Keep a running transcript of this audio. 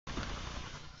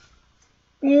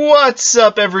What's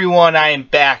up, everyone? I am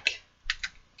back.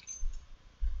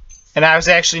 And I was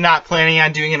actually not planning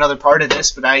on doing another part of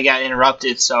this, but I got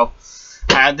interrupted, so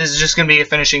this is just going to be a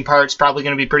finishing part. It's probably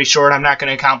going to be pretty short. I'm not going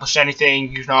to accomplish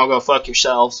anything. You can all go fuck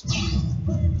yourselves.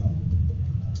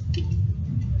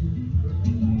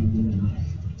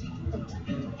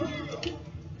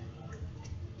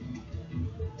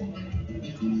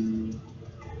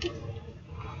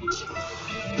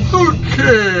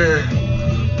 Okay.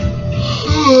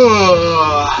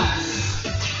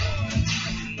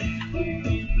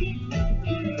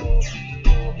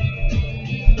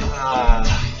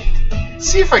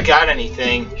 See if I got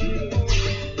anything.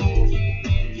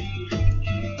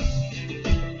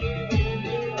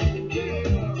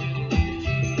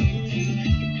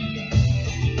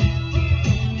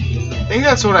 I think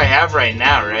that's what I have right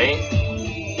now, right?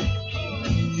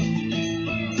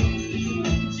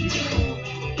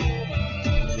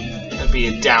 That'd be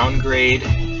a downgrade.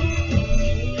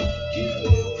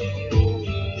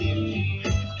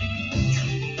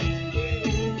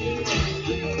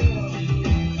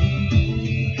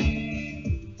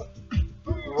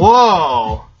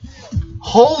 Whoa!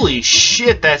 Holy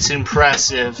shit, that's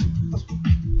impressive.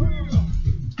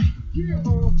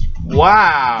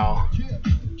 Wow.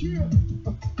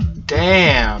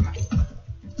 Damn.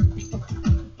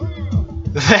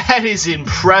 That is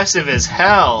impressive as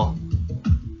hell.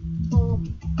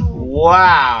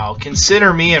 Wow.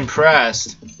 Consider me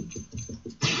impressed.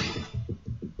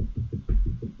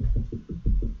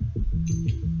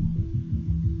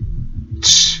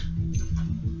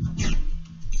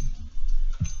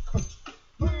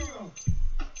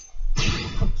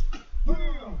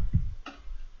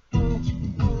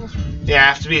 Yeah, I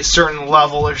have to be a certain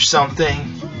level or something.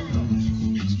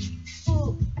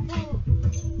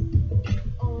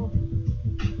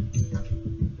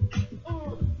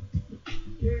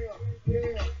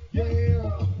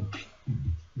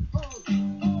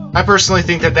 I personally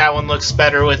think that one looks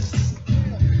better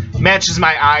matches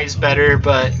my eyes better,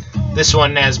 but this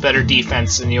one has better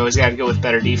defense, and you always gotta go with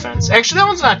better defense. Actually, that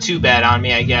one's not too bad on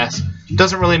me, I guess.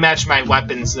 Doesn't really match my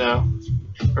weapons, though.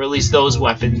 Or at least those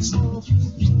weapons.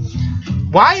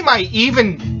 Why am I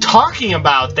even talking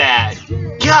about that?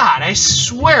 God, I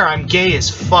swear I'm gay as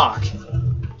fuck.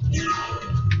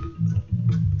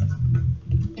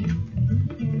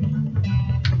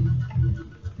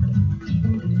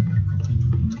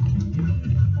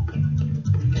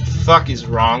 What the fuck is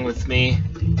wrong with me?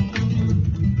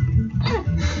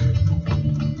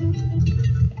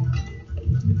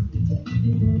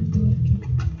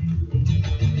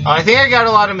 I think I got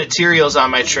a lot of materials on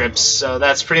my trips, so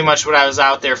that's pretty much what I was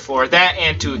out there for. That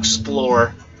and to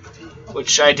explore,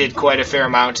 which I did quite a fair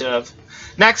amount of.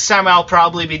 Next time I'll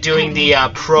probably be doing the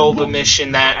probe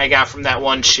mission that I got from that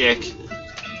one chick.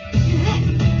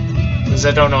 Because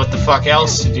I don't know what the fuck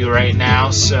else to do right now,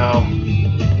 so...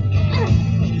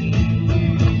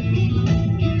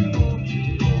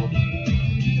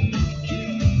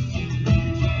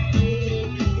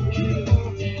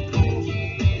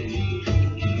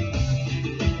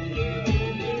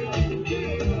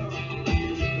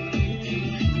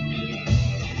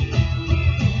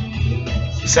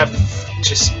 Except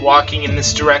just walking in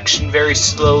this direction very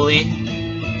slowly.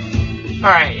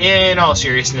 Alright, in all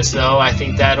seriousness though, I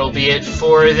think that'll be it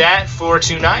for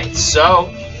tonight. So,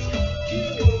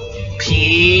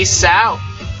 peace out.